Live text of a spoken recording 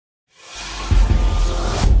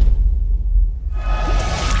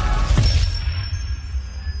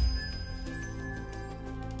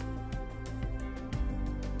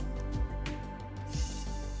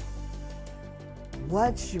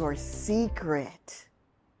What's your secret?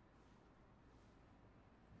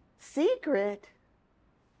 Secret?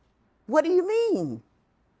 What do you mean?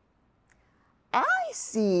 I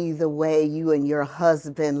see the way you and your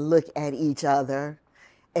husband look at each other,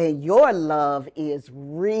 and your love is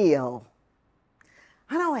real.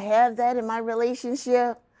 I don't have that in my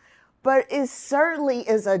relationship, but it certainly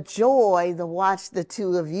is a joy to watch the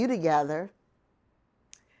two of you together.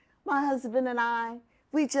 My husband and I,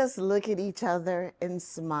 we just look at each other and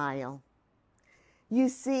smile. You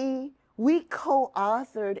see, we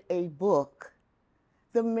co-authored a book,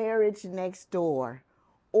 The Marriage Next Door,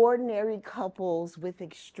 Ordinary Couples with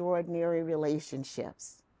Extraordinary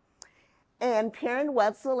Relationships. And Perran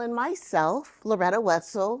Wetzel and myself, Loretta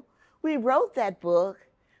Wetzel, we wrote that book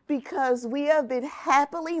because we have been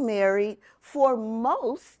happily married for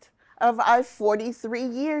most of our 43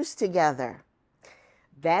 years together.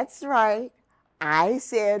 That's right, I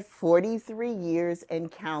said 43 years and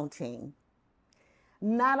counting.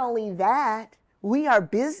 Not only that, we are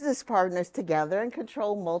business partners together and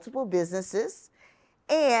control multiple businesses,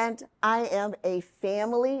 and I am a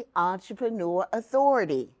family entrepreneur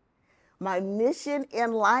authority. My mission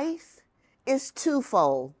in life is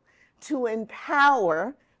twofold: to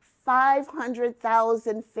empower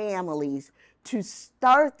 500,000 families to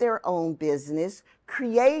start their own business,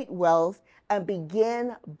 create wealth, and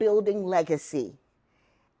begin building legacy,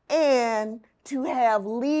 and to have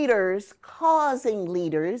leaders causing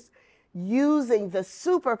leaders using the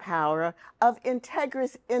superpower of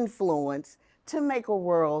integrous influence to make a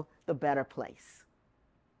world the better place.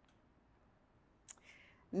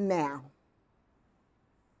 Now,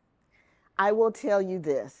 I will tell you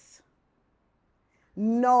this: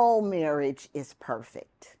 no marriage is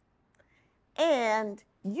perfect. And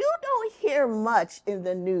you don't hear much in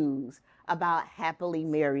the news about happily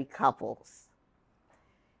married couples.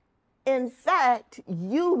 In fact,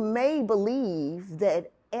 you may believe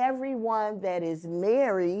that everyone that is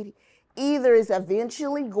married either is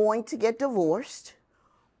eventually going to get divorced,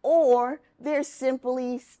 or they're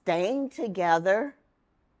simply staying together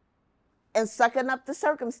and sucking up the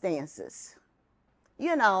circumstances.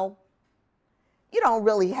 You know, you don't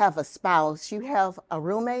really have a spouse, you have a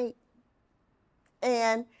roommate,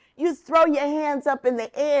 and you throw your hands up in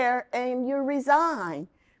the air and you resign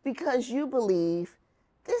because you believe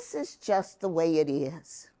this is just the way it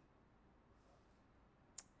is.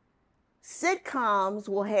 Sitcoms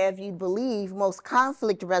will have you believe most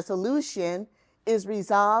conflict resolution is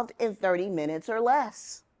resolved in 30 minutes or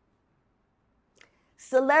less.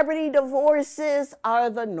 Celebrity divorces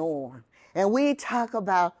are the norm, and we talk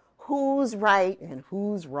about who's right and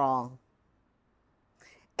who's wrong.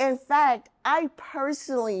 In fact, I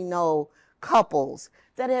personally know couples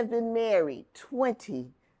that have been married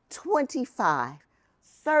 20, 25,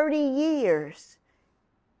 30 years.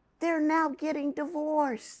 They're now getting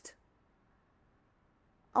divorced.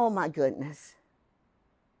 Oh my goodness.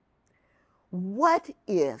 What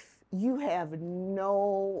if you have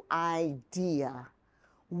no idea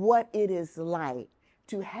what it is like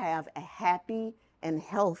to have a happy and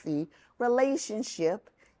healthy relationship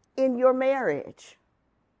in your marriage?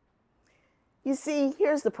 You see,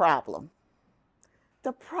 here's the problem.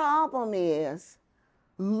 The problem is,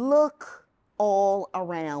 look all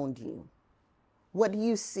around you. What do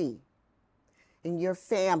you see in your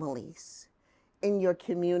families, in your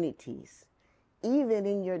communities, even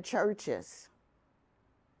in your churches?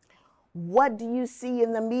 What do you see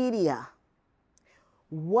in the media?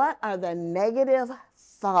 What are the negative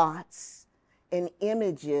thoughts and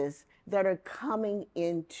images that are coming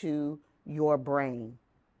into your brain?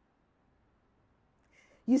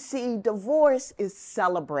 You see, divorce is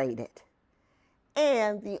celebrated.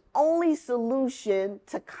 And the only solution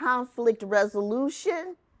to conflict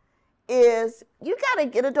resolution is you got to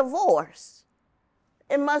get a divorce.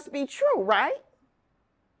 It must be true, right?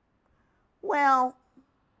 Well,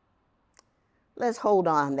 let's hold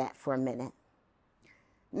on that for a minute.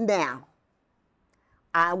 Now,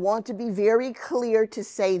 I want to be very clear to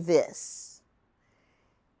say this.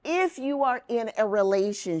 If you are in a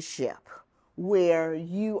relationship where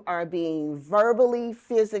you are being verbally,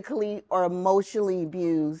 physically, or emotionally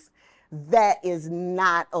abused, that is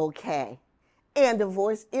not okay. And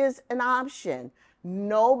divorce is an option.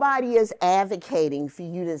 Nobody is advocating for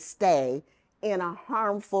you to stay in a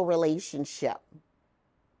harmful relationship.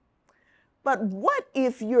 But what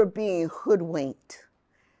if you're being hoodwinked,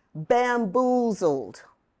 bamboozled,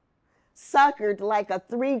 suckered like a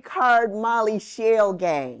 3-card Molly Shell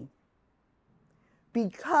game?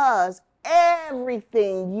 Because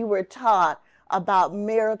everything you were taught about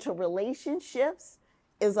marital relationships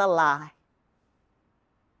is a lie.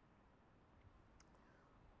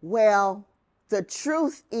 Well, the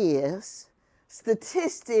truth is,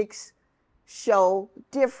 statistics show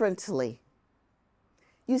differently.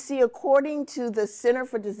 You see, according to the Center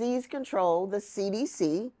for Disease Control, the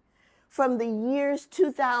CDC, from the years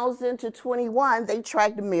 2000 to 21, they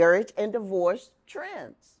tracked marriage and divorce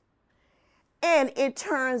trends. And it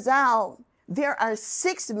turns out there are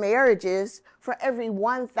 6 marriages for every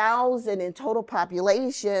 1,000 in total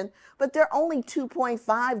population, but there are only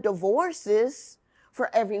 2.5 divorces for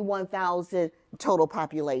every 1,000 total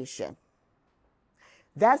population.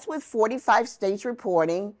 That's with 45 states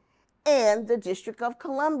reporting and the District of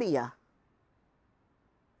Columbia.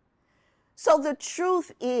 So the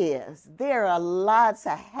truth is, there are lots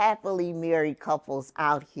of happily married couples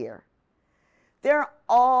out here. They're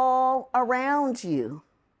all around you.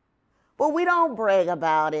 But we don't brag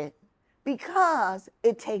about it because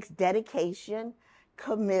it takes dedication,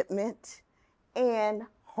 commitment, and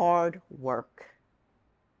hard work.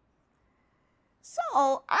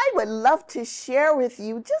 So I would love to share with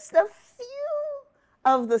you just a few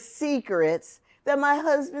of the secrets that my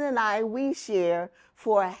husband and we share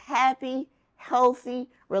for a happy, healthy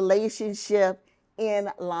relationship in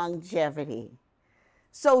longevity.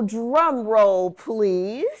 So drum roll,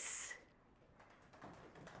 please.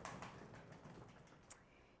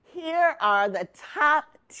 Here are the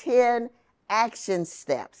top 10 action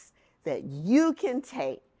steps that you can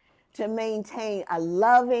take to maintain a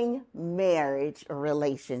loving marriage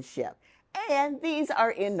relationship. And these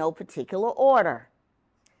are in no particular order.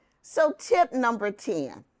 So tip number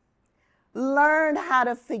 10, learn how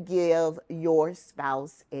to forgive your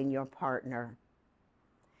spouse and your partner.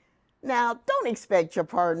 Now, don't expect your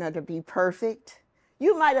partner to be perfect.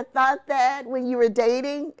 You might have thought that when you were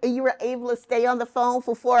dating and you were able to stay on the phone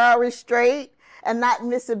for 4 hours straight and not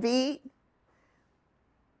miss a beat.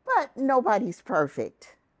 But nobody's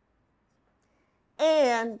perfect.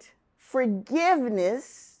 And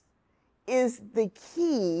forgiveness is the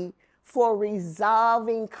key for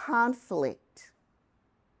resolving conflict,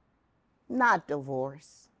 not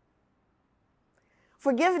divorce.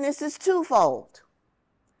 Forgiveness is twofold.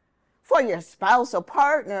 For your spouse or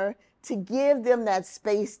partner, to give them that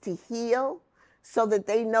space to heal so that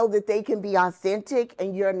they know that they can be authentic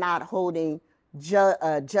and you're not holding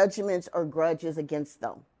judgments or grudges against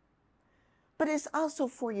them. But it's also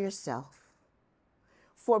for yourself,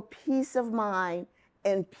 for peace of mind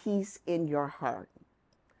and peace in your heart.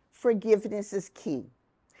 Forgiveness is key.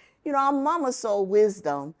 You know, I'm Mama Soul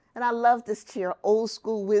Wisdom, and I love to share old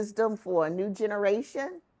school wisdom for a new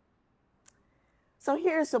generation. So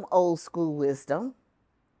here's some old school wisdom.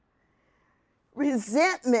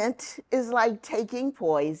 Resentment is like taking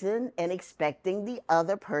poison and expecting the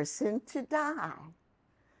other person to die.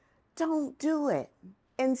 Don't do it.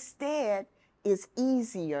 Instead, it's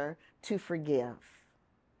easier to forgive.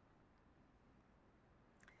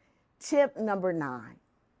 Tip number 9,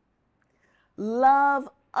 love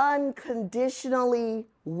unconditionally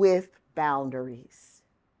with boundaries.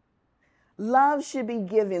 Love should be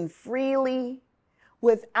given freely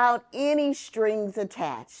without any strings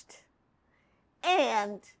attached.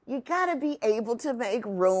 And you gotta be able to make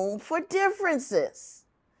room for differences.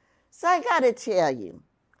 So I gotta tell you,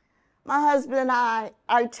 my husband and I,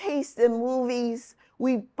 our taste in movies,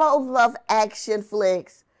 we both love action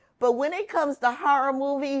flicks, but when it comes to horror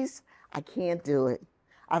movies, I can't do it.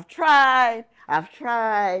 I've tried.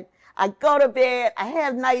 I go to bed, I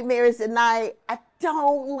have nightmares at night. I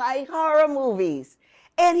don't like horror movies.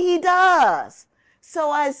 And he does. So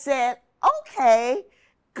I said, okay,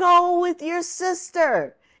 go with your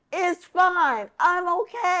sister. It's fine. I'm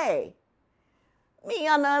okay. Me,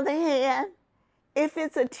 on the other hand, if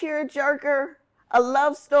it's a tearjerker, a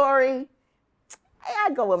love story, I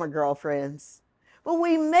go with my girlfriends. But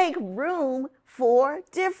we make room for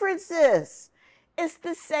differences. It's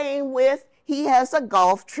the same with, he has a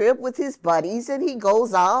golf trip with his buddies and he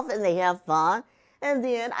goes off and they have fun. And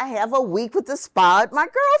then I have a week with the spa with my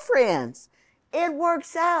girlfriends. It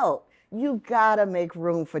works out. You gotta make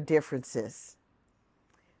room for differences.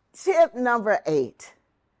 Tip number 8,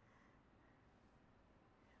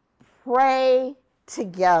 pray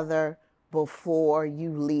together before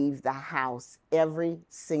you leave the house every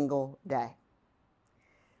single day.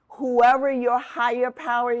 Whoever your higher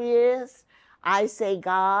power is, I say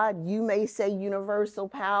God, you may say universal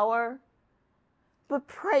power, but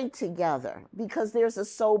pray together because there's a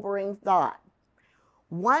sobering thought.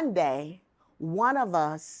 One day, one of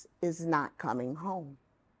us is not coming home.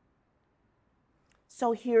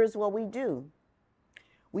 So here's what we do.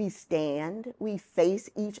 We stand, we face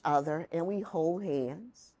each other, and we hold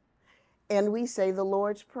hands, and we say the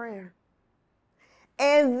Lord's Prayer.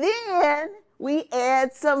 And then we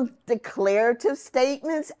add some declarative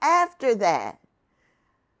statements after that.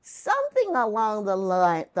 Something along the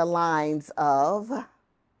lines of,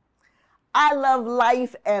 I love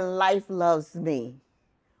life and life loves me.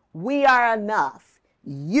 We are enough.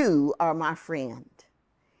 You are my friend.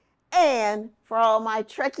 And for all my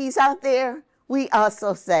Trekkies out there, we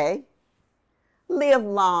also say, live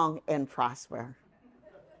long and prosper.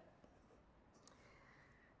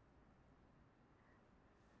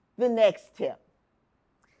 The next tip.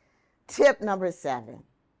 Tip number 7.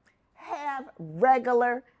 Have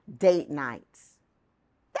regular date nights.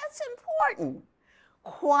 That's important.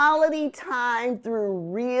 Quality time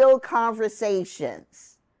through real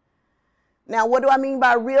conversations. Now, what do I mean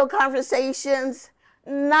by real conversations?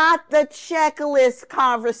 Not the checklist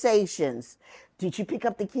conversations. Did you pick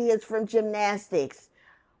up the kids from gymnastics?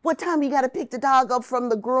 What time you got to pick the dog up from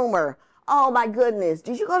the groomer? Oh my goodness.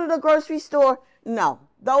 Did you go to the grocery store? No,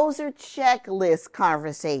 those are checklist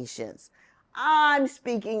conversations. I'm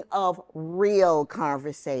speaking of real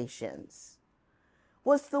conversations.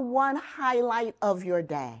 What's the one highlight of your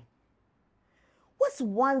day? What's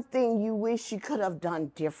one thing you wish you could have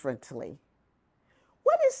done differently?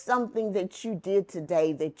 What is something that you did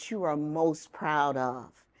today that you are most proud of?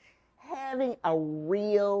 Having a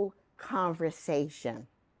real conversation.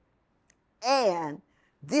 And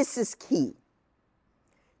this is key.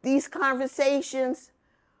 These conversations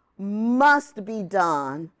must be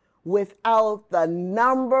done without the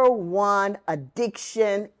 #1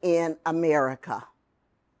 addiction in America.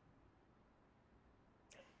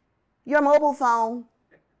 Your mobile phone.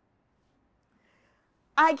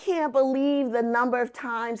 I can't believe the number of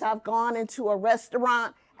times I've gone into a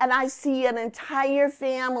restaurant and I see an entire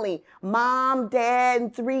family, mom, dad,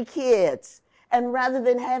 and 3 kids. And rather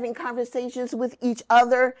than having conversations with each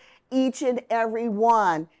other, each and every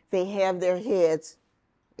one, they have their heads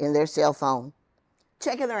in their cell phone,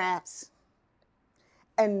 checking their apps,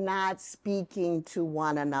 and not speaking to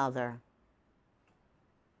one another.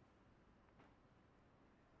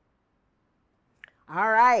 All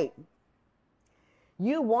right.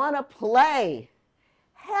 You want to play.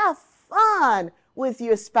 Have fun with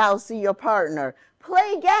your spouse or your partner.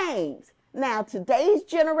 Play games. Now, today's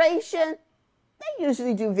generation, they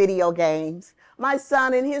usually do video games. My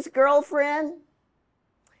son and his girlfriend,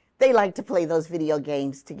 they like to play those video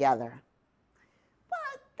games together.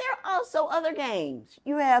 But there are also other games.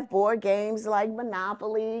 You have board games like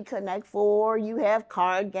Monopoly, Connect 4. You have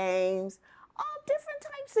card games, all different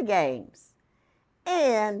types of games.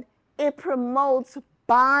 And it promotes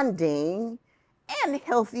bonding and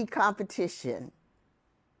healthy competition.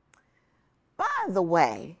 By the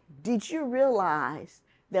way, did you realize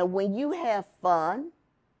that when you have fun,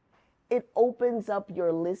 it opens up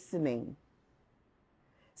your listening?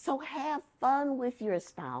 So have fun with your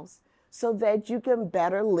spouse so that you can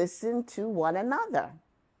better listen to one another.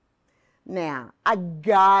 Now, I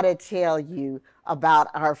gotta tell you about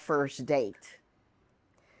our first date.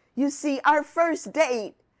 You see, our first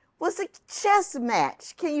date was a chess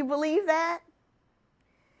match. Can you believe that?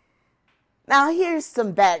 Now, here's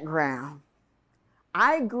some background.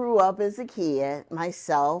 I grew up as a kid,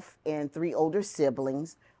 myself and 3 older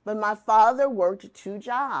siblings, but my father worked 2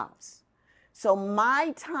 jobs. So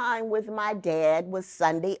my time with my dad was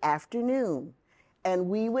Sunday afternoon, and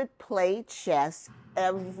we would play chess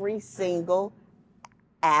every single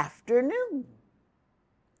afternoon.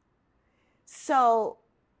 So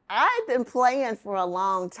I've been playing for a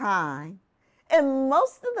long time, and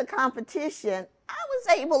most of the competition I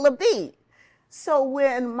was able to beat. So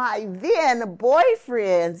when my then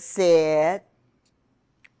boyfriend said,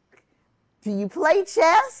 do you play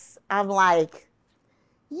chess? I'm like,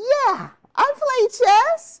 yeah, I play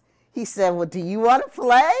chess. He said, well, do you want to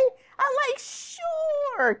play? I'm like,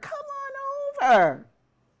 sure, come on over.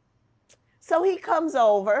 So he comes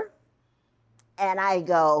over, and I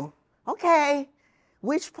go, okay,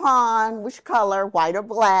 which pawn, which color, white or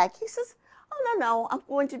black? He says, oh, no, I'm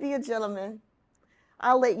going to be a gentleman.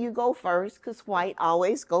 I'll let you go first because white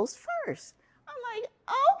always goes first. I'm like,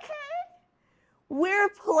 okay. We're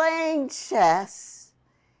playing chess,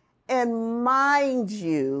 and mind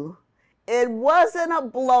you, it wasn't a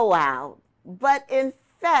blowout, but in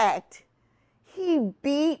fact, he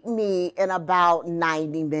beat me in about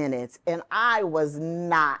 90 minutes, and I was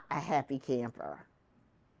not a happy camper.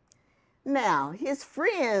 Now, his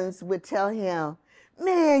friends would tell him,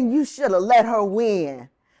 man, you should have let her win.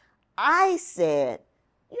 I said,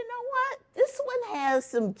 you know what? This one has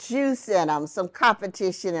some juice in him, some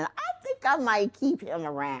competition, and I think I might keep him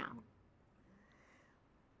around.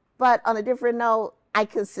 But on a different note, I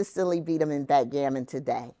consistently beat him in backgammon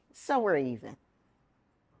today, so we're even.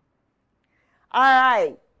 All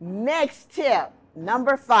right, next tip,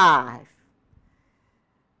 number 5.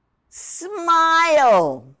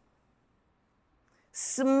 Smile.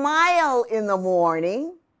 Smile in the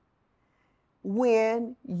morning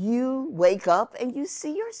when you wake up and you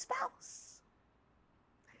see your spouse.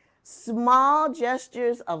 Small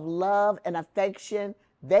gestures of love and affection,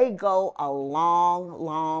 they go a long,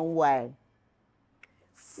 long way.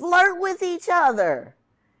 Flirt with each other,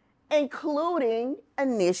 including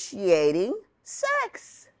initiating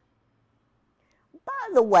sex.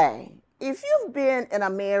 By the way, if you've been in a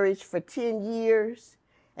marriage for 10 years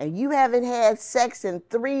and you haven't had sex in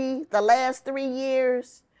the last 3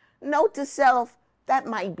 years, note to self, that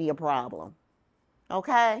might be a problem,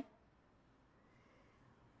 okay?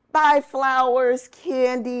 Buy flowers,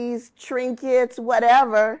 candies, trinkets,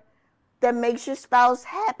 whatever that makes your spouse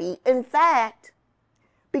happy. In fact,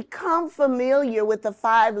 become familiar with the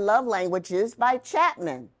 5 love languages by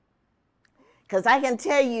Chapman. Because I can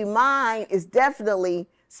tell you mine is definitely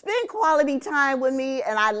spend quality time with me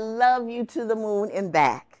and I love you to the moon and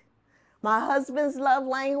back. My husband's love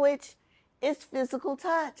language is physical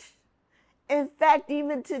touch. In fact,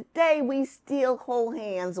 even today, we still hold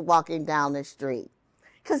hands walking down the street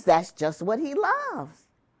because that's just what he loves.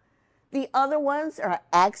 The other ones are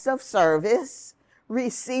acts of service,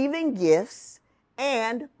 receiving gifts,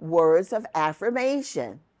 and words of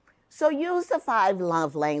affirmation. So use the 5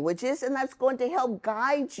 love languages, and that's going to help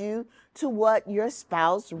guide you to what your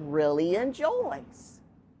spouse really enjoys.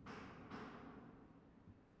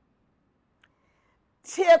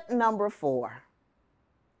 Tip number 4.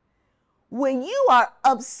 When you are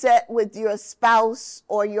upset with your spouse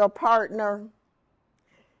or your partner,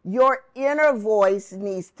 your inner voice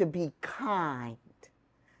needs to be kind,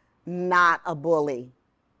 not a bully.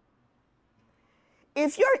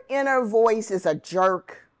 If your inner voice is a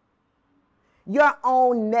jerk, your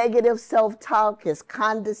own negative self-talk is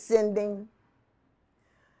condescending,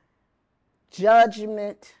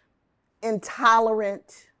 judgment,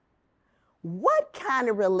 intolerant, what kind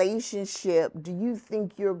of relationship do you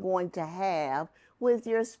think you're going to have with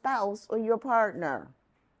your spouse or your partner?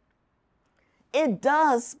 It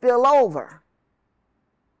does spill over.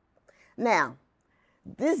 Now,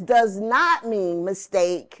 this does not mean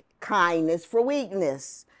mistake kindness for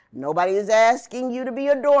weakness. Nobody is asking you to be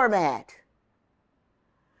a doormat.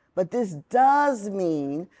 But this does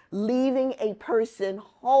mean leaving a person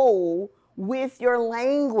whole with your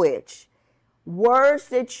language. Words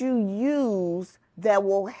that you use that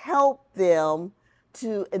will help them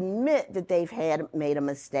to admit that they've made a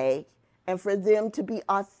mistake and for them to be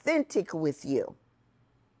authentic with you.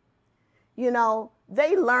 You know,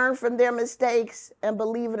 they learn from their mistakes, and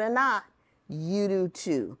believe it or not, you do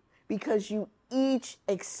too, because you each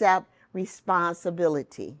accept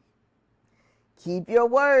responsibility. Keep your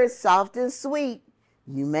words soft and sweet.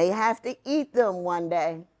 You may have to eat them one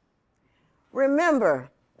day. Remember,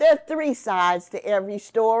 there are 3 sides to every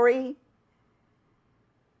story.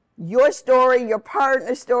 Your story, your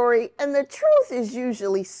partner's story, and the truth is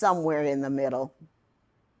usually somewhere in the middle.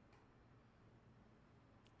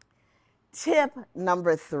 Tip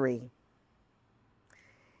number 3.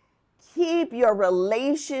 Keep your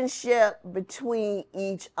relationship between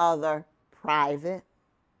each other private.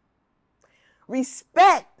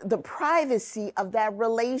 Respect the privacy of that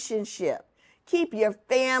relationship. Keep your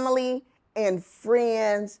family and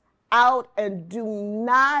friends out and do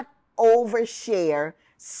not overshare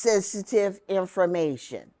sensitive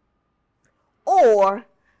information. Or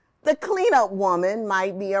the cleanup woman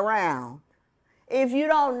might be around. If you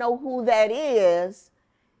don't know who that is,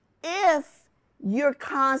 if you're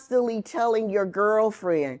constantly telling your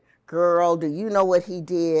girlfriend, girl, do you know what he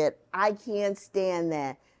did? I can't stand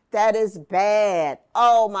that. That is bad.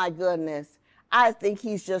 Oh my goodness. I think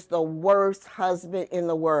he's just the worst husband in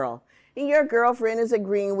the world. And your girlfriend is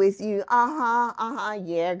agreeing with you.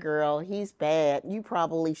 Yeah, girl, he's bad. You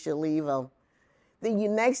probably should leave him.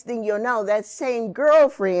 Then next thing you'll know, that same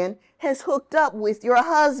girlfriend has hooked up with your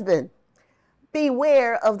husband.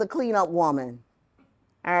 Beware of the cleanup woman.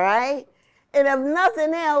 All right? And if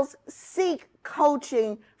nothing else, seek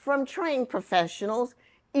coaching from trained professionals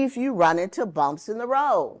if you run into bumps in the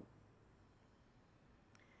road.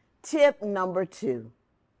 Tip number 2.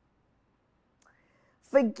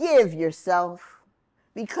 Forgive yourself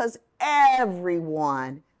because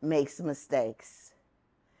everyone makes mistakes.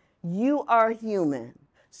 You are human,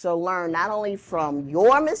 so learn not only from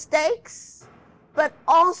your mistakes, but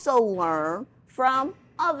also learn from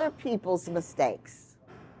other people's mistakes.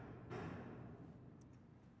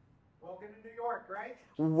 Welcome to New York, right?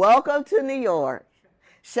 Welcome to New York.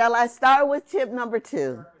 Shall I start with tip number 2?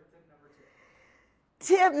 Start with tip number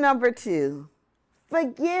 2. Tip number 2,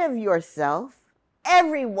 Forgive yourself.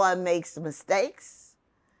 Everyone makes mistakes.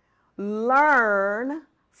 Learn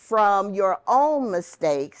from your own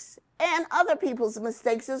mistakes and other people's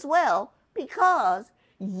mistakes as well, because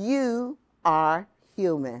you are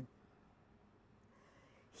human.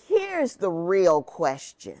 Here's the real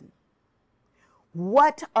question.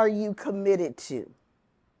 What are you committed to?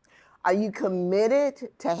 Are you committed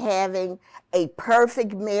to having a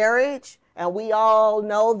perfect marriage? And we all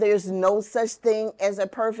know there's no such thing as a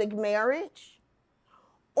perfect marriage.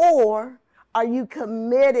 Or are you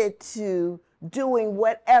committed to doing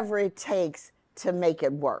whatever it takes to make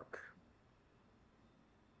it work?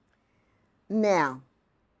 Now,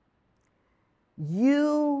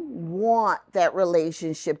 you want that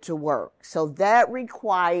relationship to work, so that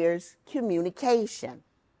requires communication.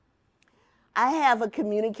 I have a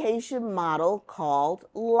communication model called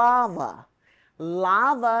LAVA.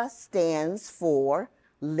 LAVA stands for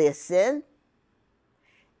listen,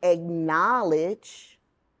 acknowledge,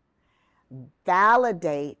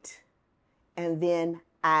 validate, and then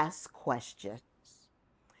ask questions.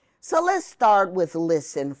 So let's start with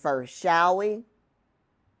listen first, shall we?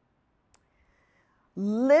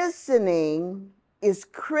 Listening is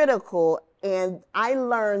critical, and I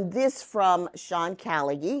learned this from Sean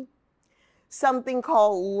Callaghan, something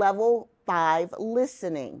called level 5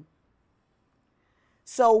 listening.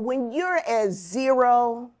 So when you're at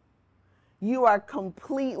 0, you are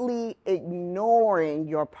completely ignoring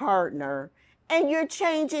your partner and you're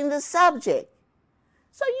changing the subject.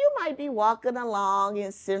 So you might be walking along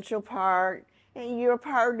in Central Park and your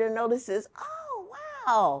partner notices, oh,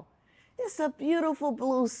 wow, it's a beautiful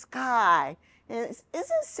blue sky. And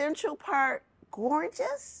isn't Central Park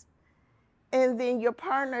gorgeous? And then your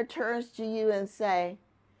partner turns to you and say,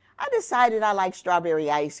 I decided I like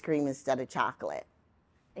strawberry ice cream instead of chocolate.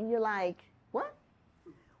 And you're like, what?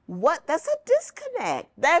 What? That's a disconnect.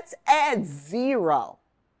 That's at 0.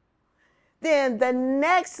 Then the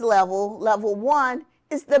next level, level 1,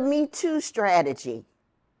 is the Me Too strategy.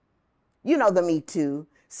 You know the Me Too.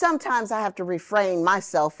 Sometimes I have to refrain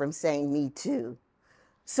myself from saying Me Too.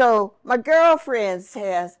 So my girlfriend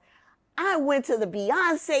says, I went to the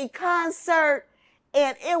Beyonce concert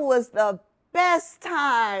and it was the best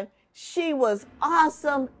time. She was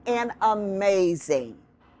awesome and amazing.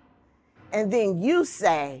 And then you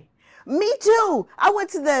say, me too. I went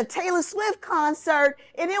to the Taylor Swift concert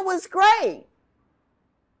and it was great.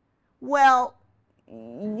 Well,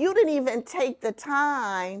 you didn't even take the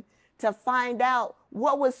time to find out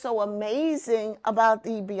what was so amazing about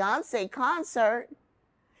the Beyonce concert.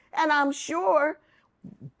 And I'm sure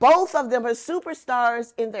both of them are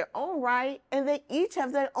superstars in their own right, and they each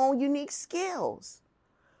have their own unique skills.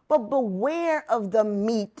 But beware of the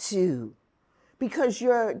me too, because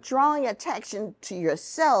you're drawing attention to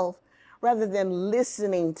yourself rather than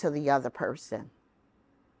listening to the other person.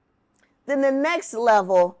 Then the next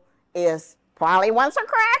level is Polly wants a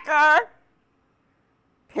cracker.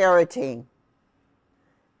 Parroting.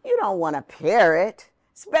 You don't want to parrot.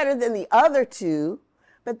 It's better than the other two,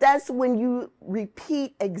 but that's when you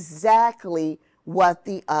repeat exactly what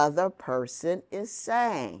the other person is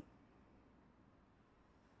saying.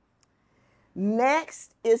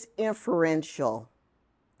 Next is inferential.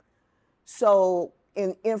 So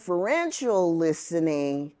in inferential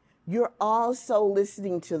listening, you're also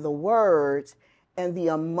listening to the words and the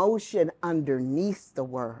emotion underneath the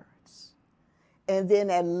words. And then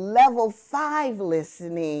at level 5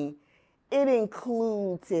 listening, it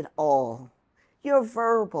includes it all. Your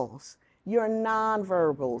verbals, your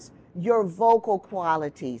nonverbals, your vocal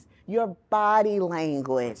qualities, your body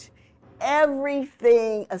language,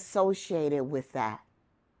 everything associated with that.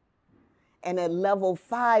 And at level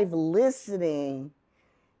 5 listening,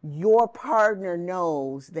 your partner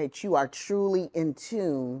knows that you are truly in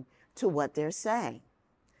tune to what they're saying.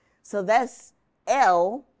 So that's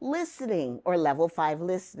L, listening, or level 5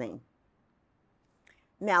 listening.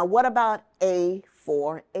 Now, what about A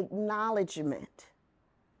for acknowledgement?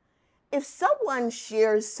 If someone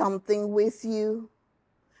shares something with you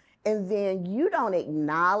and then you don't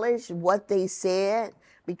acknowledge what they said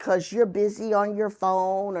because you're busy on your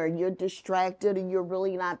phone or you're distracted or you're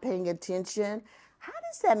really not paying attention, how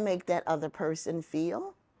does that make that other person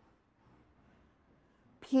feel?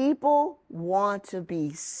 People want to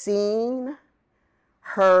be seen,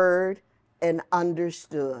 heard, and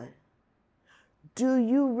understood. Do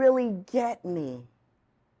you really get me?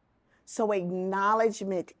 So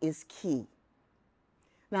acknowledgement is key.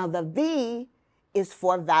 Now the V is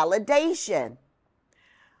for validation.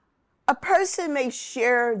 A person may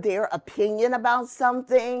share their opinion about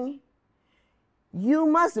something, You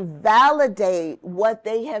must validate what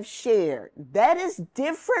they have shared. That is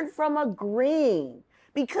different from agreeing,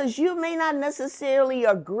 because you may not necessarily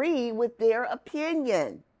agree with their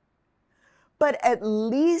opinion. But at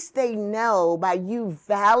least they know by you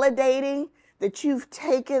validating that you've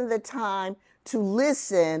taken the time to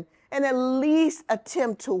listen and at least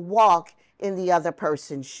attempt to walk in the other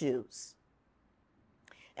person's shoes.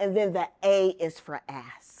 And then the A is for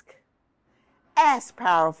ask. Ask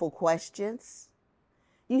powerful questions.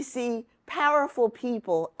 You see, powerful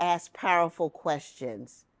people ask powerful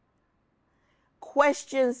questions.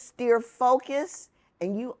 Questions steer focus,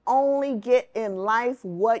 and you only get in life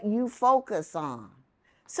what you focus on.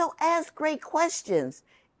 So ask great questions.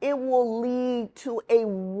 It will lead to a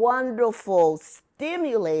wonderful,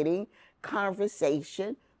 stimulating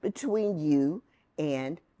conversation between you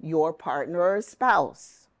and your partner or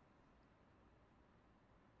spouse.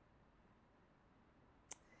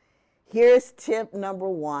 Here's tip number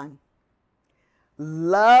 1.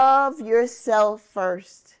 Love yourself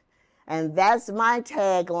first. And that's my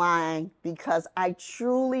tagline, because I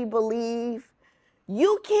truly believe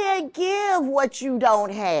you can't give what you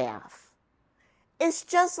don't have. It's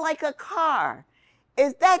just like a car.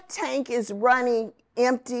 If that tank is running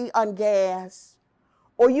empty on gas,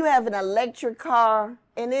 or you have an electric car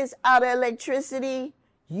and it's out of electricity,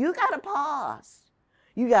 you got to pause.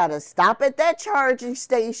 You got to stop at that charging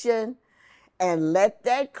station and let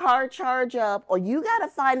that car charge up, or you got to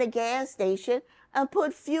find a gas station and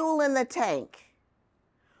put fuel in the tank.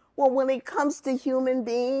 Well, when it comes to human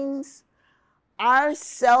beings, our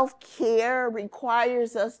self-care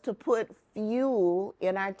requires us to put fuel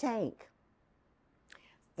in our tank.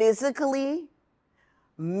 Physically,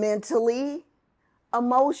 mentally,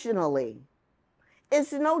 emotionally.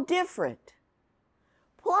 It's no different.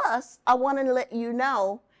 Plus, I want to let you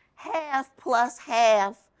know, half plus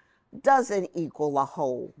half doesn't equal a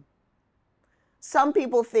whole. Some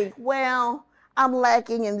people think, well, I'm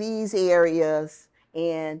lacking in these areas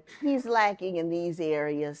and he's lacking in these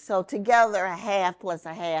areas, so together a half plus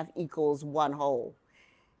a half equals one whole.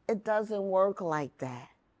 It doesn't work like that.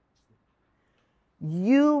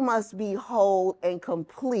 You must be whole and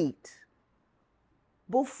complete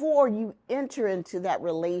before you enter into that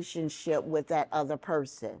relationship with that other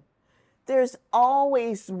person. There's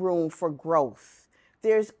always room for growth.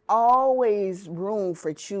 There's always room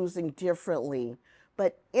for choosing differently.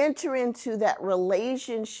 But enter into that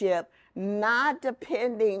relationship not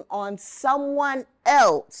depending on someone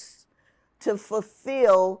else to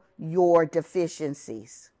fulfill your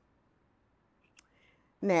deficiencies.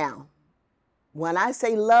 Now, when I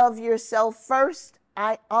say love yourself first,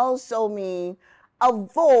 I also mean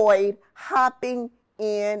avoid hopping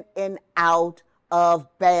in and out of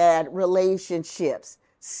bad relationships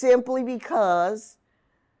simply because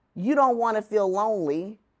you don't want to feel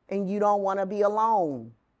lonely and you don't want to be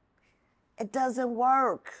alone. It doesn't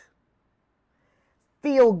work.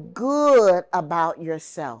 Feel good about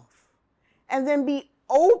yourself and then be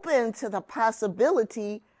open to the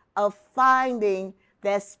possibility of finding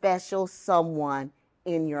that special someone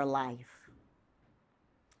in your life.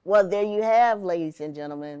 Well, there you have, ladies and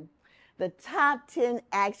gentlemen, the top 10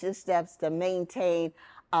 action steps to maintain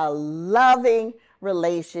a loving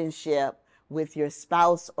relationship with your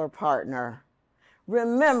spouse or partner.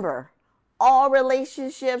 Remember, all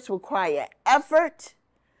relationships require effort,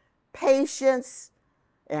 patience,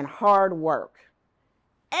 and hard work.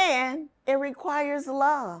 And it requires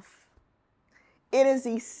love. It is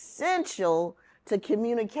essential to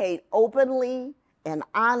communicate openly and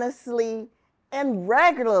honestly and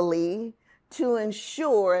regularly to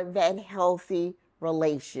ensure that healthy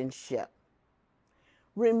relationship.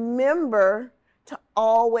 Remember to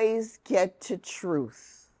always get to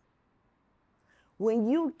truth. When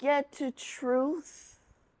you get to truth,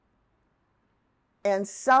 and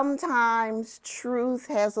sometimes truth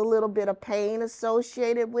has a little bit of pain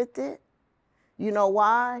associated with it. You know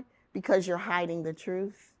why? Because you're hiding the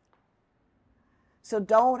truth. So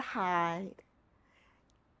don't hide.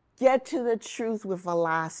 Get to the truth with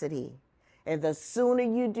velocity. And the sooner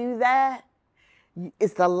you do that,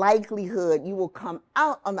 it's the likelihood you will come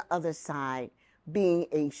out on the other side being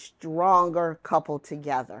a stronger couple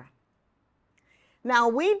together. Now,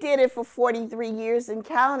 we did it for 43 years and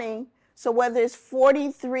counting. So whether it's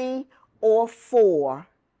 43 or 4,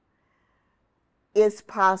 it's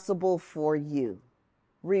possible for you.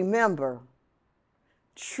 Remember,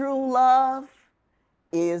 true love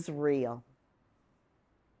is real.